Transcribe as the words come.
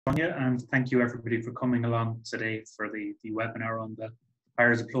Sonia, and thank you everybody for coming along today for the webinar on the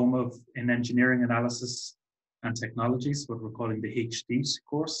Higher Diploma in Engineering Analysis and Technologies, what we're calling the HD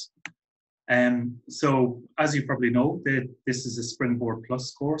course. So as you probably know, this is a Springboard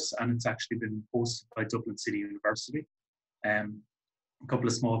Plus course, and it's actually been hosted by Dublin City University. A couple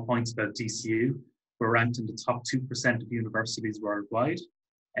of small points about DCU. We're ranked in the top 2% of universities worldwide.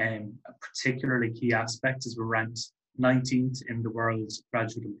 A particularly key aspect is we're ranked 19th in the world's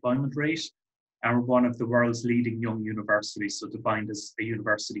graduate employment rate, and we're one of the world's leading young universities, so defined as a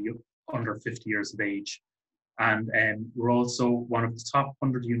university under 50 years of age. And we're also one of the top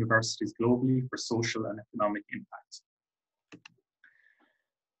 100 universities globally for social and economic impact.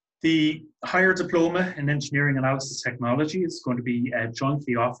 The Higher Diploma in Engineering Analysis Technology is going to be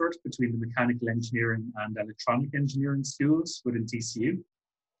jointly offered between the Mechanical Engineering and Electronic Engineering schools within DCU.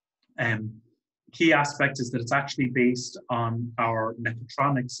 Key aspect is that it's actually based on our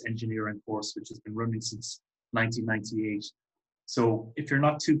mechatronics engineering course, which has been running since 1998. So if you're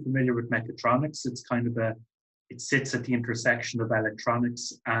not too familiar with mechatronics, it's kind of it sits at the intersection of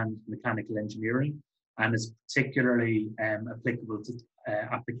electronics and mechanical engineering, and is particularly applicable to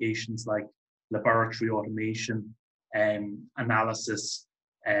applications like laboratory automation, analysis,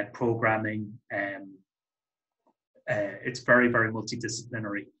 programming. It's very, very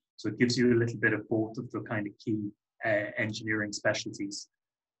multidisciplinary. So it gives you a little bit of both of the kind of key engineering specialties.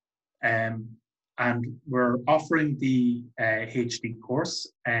 And we're offering the HD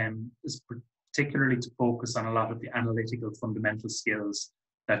course is particularly to focus on a lot of the analytical fundamental skills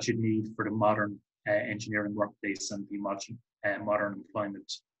that you need for the modern engineering workplace and the modern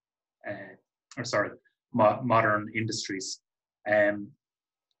employment, modern industries.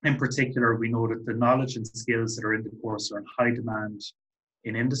 In particular, we know that the knowledge and skills that are in the course are in high demand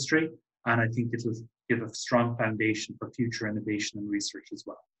in industry, and I think it'll give a strong foundation for future innovation and research as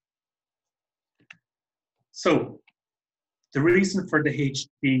well. So the reason for the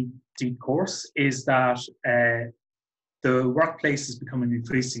HD course is that the workplace is becoming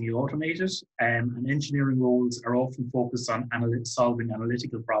increasingly automated, and engineering roles are often focused on solving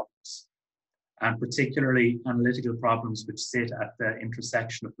analytical problems, and particularly analytical problems which sit at the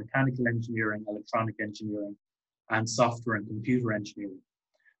intersection of mechanical engineering, electronic engineering, and software and computer engineering.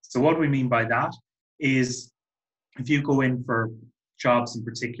 So what we mean by that is, if you go in for jobs in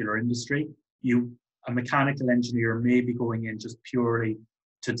particular industry, a mechanical engineer may be going in just purely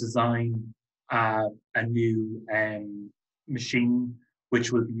to design a new machine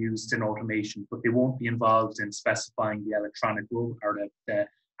which will be used in automation, but they won't be involved in specifying the electronic or the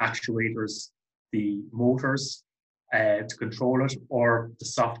actuators, the motors to control it, or the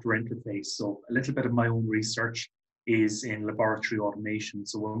software interface. So a little bit of my own research is in laboratory automation.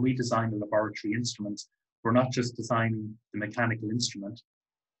 So when we design a laboratory instrument, we're not just designing the mechanical instrument,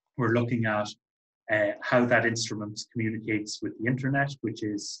 we're looking at how that instrument communicates with the internet, which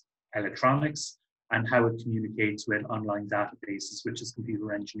is electronics, and how it communicates with online databases, which is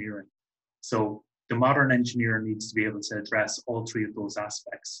computer engineering. So the modern engineer needs to be able to address all three of those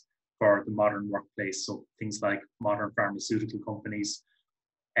aspects for the modern workplace. So things like modern pharmaceutical companies.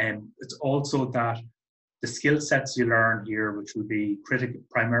 And it's also that the skill sets you learn here, which will be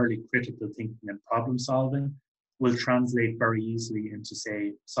primarily critical thinking and problem solving, will translate very easily into,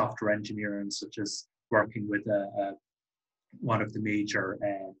 say, software engineering, such as working with one of the major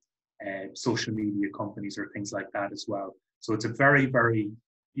social media companies or things like that as well. So it's a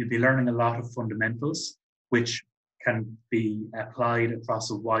you'll be learning a lot of fundamentals, which can be applied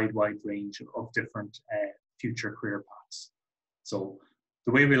across a wide range of different future career paths. So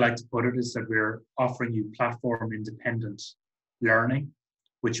the way we like to put it is that we're offering you platform independent learning,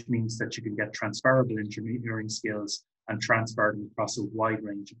 which means that you can get transferable engineering skills and transfer them across a wide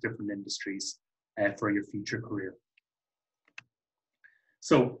range of different industries for your future career.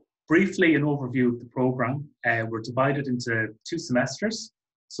 So briefly, an overview of the program. We're divided into 2 semesters.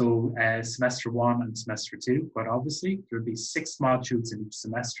 So semester 1 and semester 2, but obviously there'll be 6 modules in each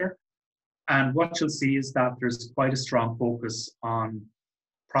semester. And what you'll see is that there's quite a strong focus on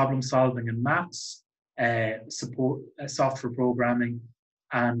problem solving in maths, software programming,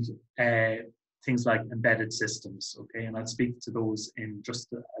 and things like embedded systems, okay? And I'll speak to those in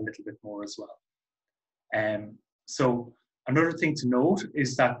just a little bit more as well. So another thing to note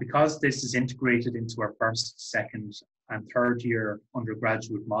is that because this is integrated into our first, second, and third year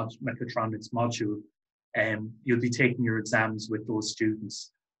undergraduate mechatronics module, you'll be taking your exams with those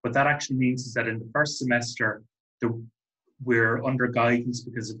students. What that actually means is that in the first semester, we're under guidance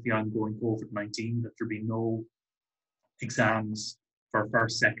because of the ongoing COVID-19 that there'll be no exams for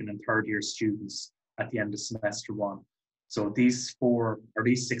first, second, and third year students at the end of semester 1. So these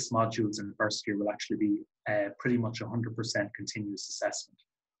 6 modules in the first year will actually be pretty much 100% continuous assessment,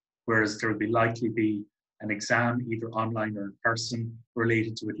 whereas there will be likely be an exam either online or in person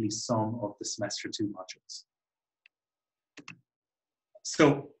related to at least some of the semester 2 modules.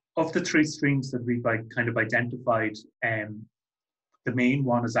 So of the 3 streams that we've kind of identified, the main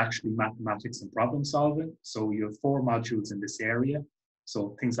one is actually mathematics and problem solving. So you have 4 modules in this area.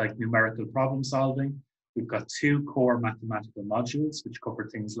 So things like numerical problem solving. We've got 2 core mathematical modules, which cover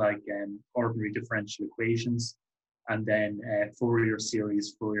things like ordinary differential equations, and then Fourier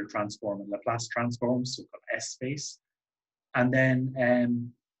series, Fourier transform, and Laplace transforms, so called S-space. And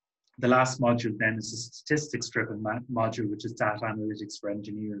then the last module then is a statistics-driven module, which is data analytics for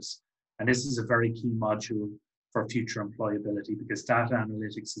engineers. And this is a very key module for future employability, because data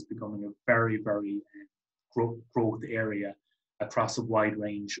analytics is becoming a very, very growth area across a wide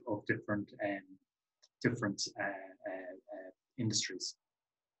range of different industries.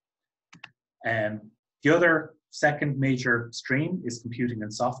 The other second major stream is computing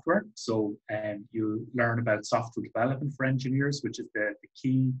and software. So you learn about software development for engineers, which is the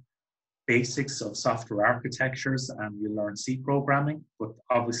key basics of software architectures, and you learn C programming, but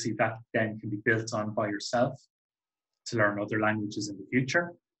obviously that then can be built on by yourself to learn other languages in the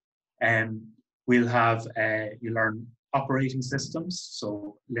future. We'll have, you learn operating systems,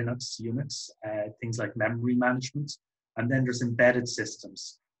 so Linux, Unix, things like memory management, and then there's embedded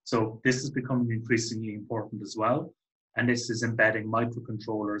systems. So this is becoming increasingly important as well, and this is embedding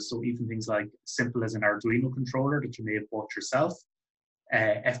microcontrollers, so even things like simple as an Arduino controller that you may have bought yourself,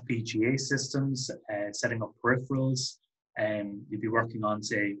 FPGA systems, setting up peripherals, you'll be working on,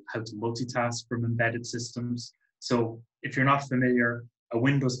 say, how to multitask from embedded systems. So if you're not familiar, a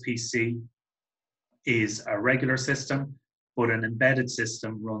Windows PC is a regular system, but an embedded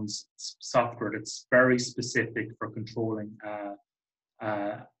system runs software that's very specific for controlling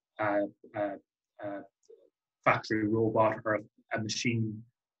a factory robot or a machine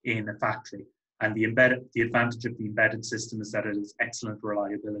in a factory. And the advantage of the embedded system is that it has excellent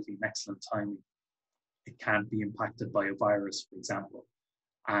reliability and excellent timing. It can't be impacted by a virus, for example.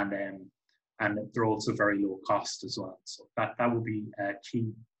 And they're also very low cost as well. So that will be a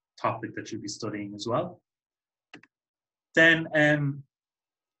key topic that you'll be studying as well. Then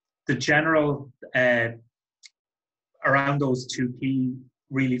the general, around those 2 key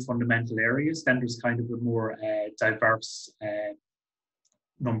really fundamental areas, then there's kind of a more diverse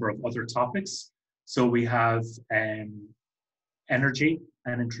number of other topics. So we have energy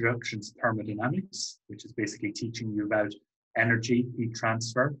and introduction to thermodynamics, which is basically teaching you about energy, heat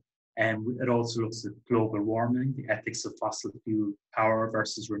transfer. And it also looks at global warming, the ethics of fossil fuel power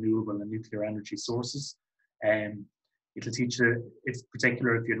versus renewable and nuclear energy sources. It'll teach you, if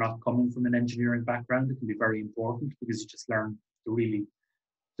particular, if you're not coming from an engineering background, it can be very important because you just learn the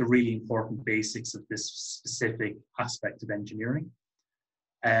really important basics of this specific aspect of engineering.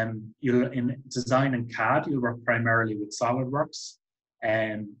 You'll, in design and CAD, you'll work primarily with SolidWorks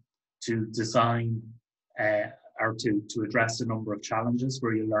to design or to address a number of challenges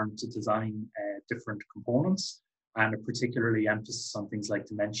where you learn to design different components, and a particularly emphasis on things like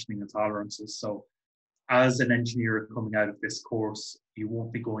dimensioning and tolerances. So as an engineer coming out of this course, you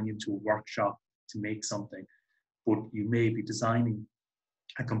won't be going into a workshop to make something, but you may be designing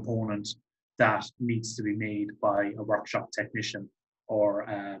a component that needs to be made by a workshop technician or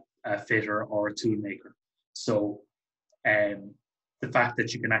a fitter or a tool maker. So the fact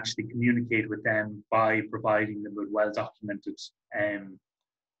that you can actually communicate with them by providing them with well-documented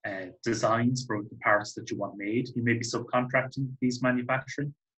designs for the parts that you want made. You may be subcontracting these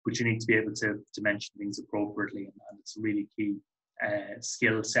manufacturing, but you need to be able to dimension things appropriately, and it's a really key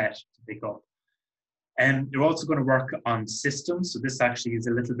skill set to pick up. And you're also going to work on systems. So this actually is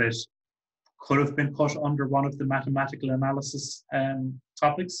a little bit, could have been put under one of the mathematical analysis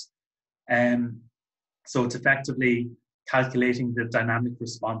topics. So it's effectively calculating the dynamic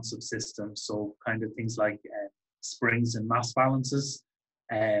response of systems. So kind of things like springs and mass balances,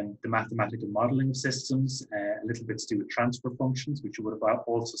 the mathematical modeling of systems, a little bit to do with transfer functions, which you would have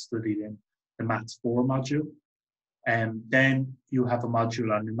also studied in the Maths 4 module. Then you have a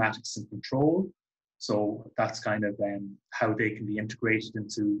module on pneumatics and control. So that's kind of how they can be integrated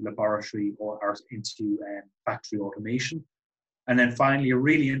into laboratory or into factory automation. And then finally, a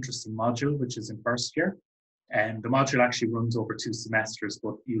really interesting module, which is in first year. And the module actually runs over 2 semesters,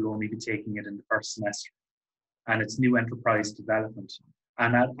 but you'll only be taking it in the first semester. And it's new enterprise development.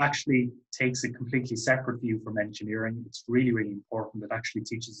 And that actually takes a completely separate view from engineering. It's really, really important. It actually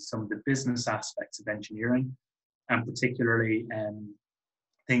teaches you some of the business aspects of engineering, and particularly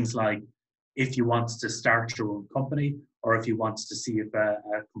things like if you want to start your own company, or if you wanted to see if a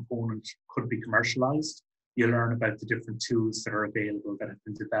component could be commercialized, you learn about the different tools that are available that have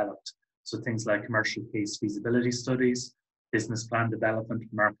been developed. So things like commercial case feasibility studies, business plan development,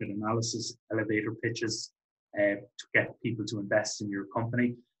 market analysis, elevator pitches, to get people to invest in your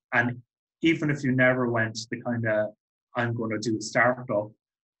company. And even if you never went the kind of, I'm going to do a startup,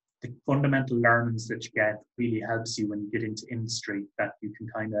 the fundamental learnings that you get really helps you when you get into industry, that you can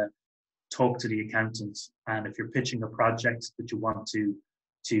kind of talk to the accountants. And if you're pitching a project that you want to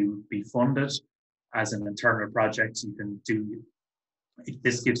be funded as an internal project, you can do,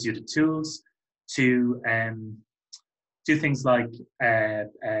 this gives you the tools to do things like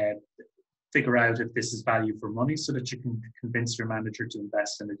figure out if this is value for money, so that you can convince your manager to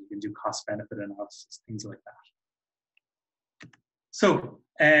invest in it. You can do cost benefit analysis, things like that. So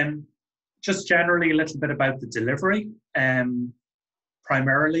just generally a little bit about the delivery.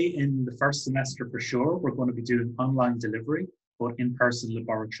 Primarily in the first semester for sure, we're going to be doing online delivery, but in-person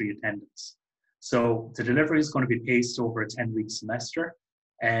laboratory attendance. So the delivery is going to be paced over a 10-week semester.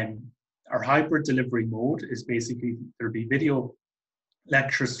 Our hybrid delivery mode is basically, there'll be video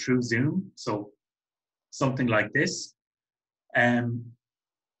lectures through Zoom, so something like this. The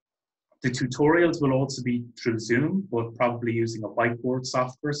tutorials will also be through Zoom, but probably using a whiteboard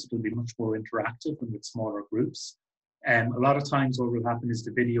software, so it'll be much more interactive and with smaller groups. A lot of times what will happen is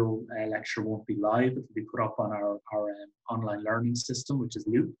the video lecture won't be live. It will be put up on our online learning system, which is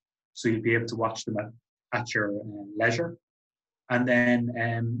Loop. So you'll be able to watch them at your leisure. And then,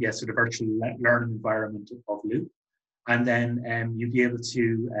 so the virtual learning environment of Loop. And then you'll be able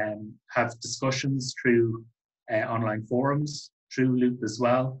to have discussions through online forums, through Loop as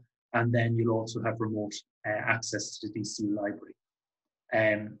well. And then you'll also have remote access to the DCU library.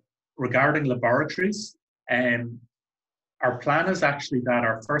 Regarding laboratories, our plan is actually that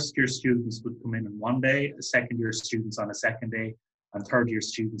our first year students would come in on one day, second year students on a second day, and third year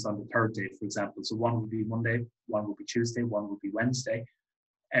students on the third day, for example. So one would be Monday, one would be Tuesday, one would be Wednesday,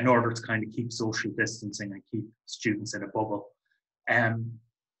 in order to kind of keep social distancing and keep students in a bubble.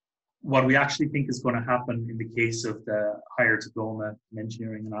 What we actually think is going to happen in the case of the higher diploma in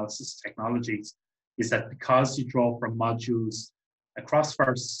engineering analysis technologies is that because you draw from modules across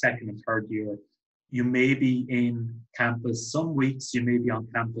first, second, and third year, you may be in campus some weeks, you may be on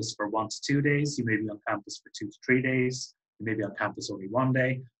campus for 1 to 2 days, you may be on campus for 2 to 3 days, you may be on campus only 1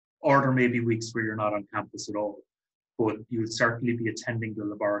 day, or there may be weeks where you're not on campus at all. But you'll certainly be attending the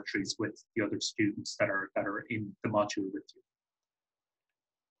laboratories with the other students that are in the module with you.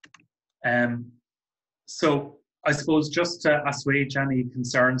 So I suppose just to assuage any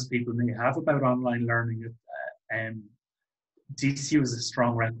concerns people may have about online learning, DCU has a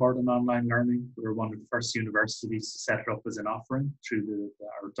strong record in online learning. We were one of the first universities to set it up as an offering through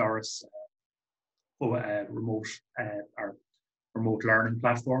our Doris remote learning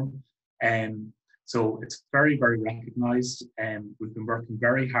platform. So it's very, very recognized. We've been working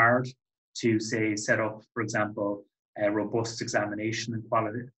very hard to set up, for example, robust examination and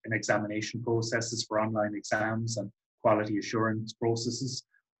quality and examination processes for online exams and quality assurance processes.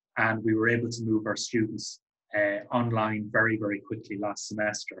 And we were able to move our students online very, very quickly last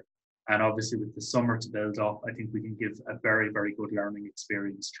semester. And obviously with the summer to build up, I think we can give a very, very good learning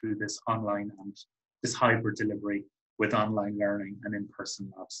experience through this online and this hybrid delivery with online learning and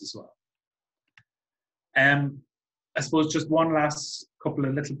in-person labs as well. I suppose just one last couple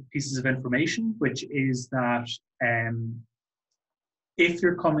of little pieces of information, which is that if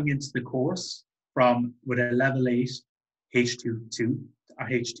you're coming into the course with a level 8 H22 or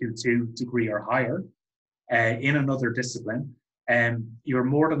H22 degree or higher in another discipline, you're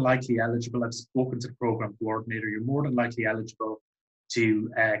more than likely eligible. I've spoken to the program coordinator. You're more than likely eligible to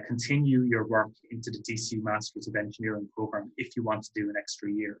continue your work into the DCU Masters of Engineering program if you want to do an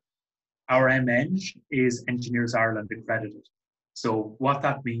extra year. Our MEng is Engineers Ireland accredited. So what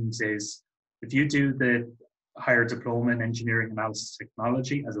that means is if you do the Higher Diploma in Engineering Analysis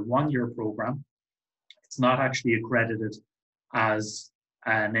Technology as a one-year program, it's not actually accredited as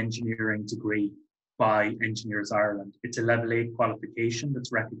an engineering degree by Engineers Ireland. It's a level 8 qualification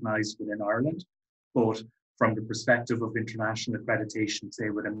that's recognised within Ireland, but from the perspective of international accreditation, say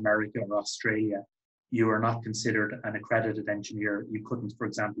with America or Australia, you are not considered an accredited engineer. You couldn't, for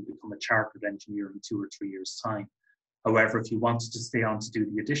example, become a chartered engineer in 2 or 3 years' time. However, if you wanted to stay on to do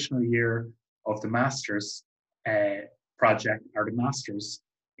the additional year of the master's project or the master's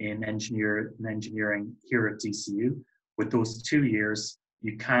in engineering here at DCU, with those 2 years,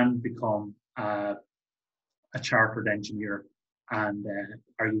 you can become a chartered engineer, and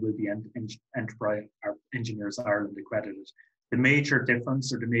or you will be Enterprise or Engineers Ireland accredited. The major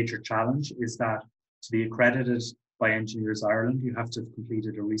difference or the major challenge is that to be accredited by Engineers Ireland. You have to have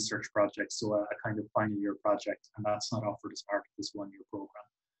completed a research project, so a kind of final year project, and that's not offered as part of this one-year program.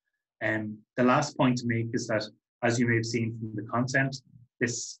 And the last point to make is that, as you may have seen from the content,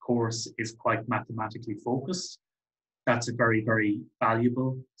 this course is quite mathematically focused. That's a very, very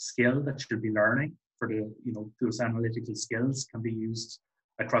valuable skill that you'll be learning. For the, those analytical skills can be used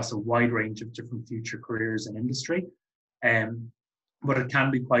across a wide range of different future careers in industry. But it can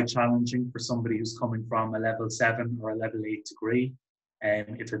be quite challenging for somebody who's coming from a level 7 or a level 8 degree,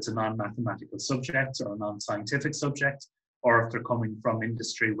 if it's a non-mathematical subject or a non-scientific subject, or if they're coming from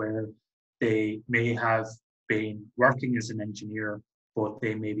industry where they may have been working as an engineer, but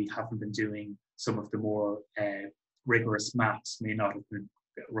they maybe haven't been doing some of the more rigorous maths, may not have been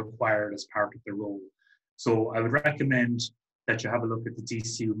required as part of the role. So I would recommend that you have a look at the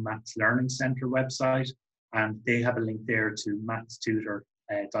DCU Maths Learning Centre website, and they have a link there to mathstutor.ac.uk,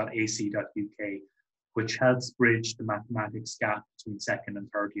 which helps bridge the mathematics gap between second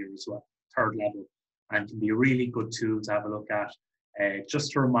and third year as well, third level, and can be a really good tool to have a look at,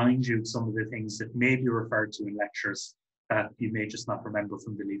 just to remind you of some of the things that may be referred to in lectures that you may just not remember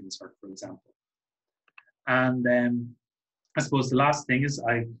from the Leaving Cert, for example. And I suppose the last thing is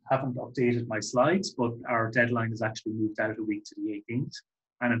I haven't updated my slides, but our deadline has actually moved out a week to the 18th.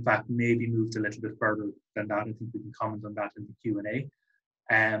 And in fact, maybe moved a little bit further than that. I think we can comment on that in the Q&A.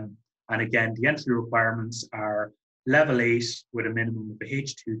 And again, the entry requirements are level 8 with a minimum of a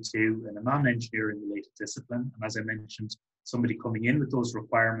H2 in a non-engineering related discipline. And as I mentioned, somebody coming in with those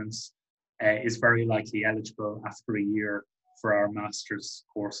requirements is very likely eligible after a year for our master's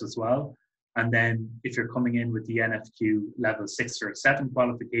course as well. And then if you're coming in with the NFQ level 6 or 7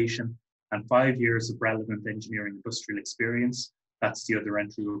 qualification and 5 years of relevant engineering industrial experience, that's the other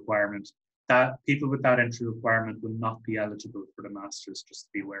entry requirement. That people with that entry requirement will not be eligible for the master's, just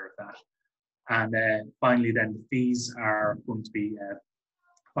to be aware of that. And finally, then the fees are going to be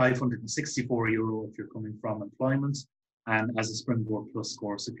 €564 if you're coming from employment, and as a Springboard Plus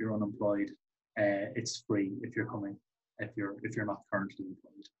course, if you're unemployed, it's free if you're not currently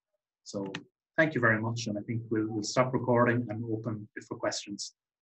employed. So thank you very much, and I think we'll stop recording and open it for questions.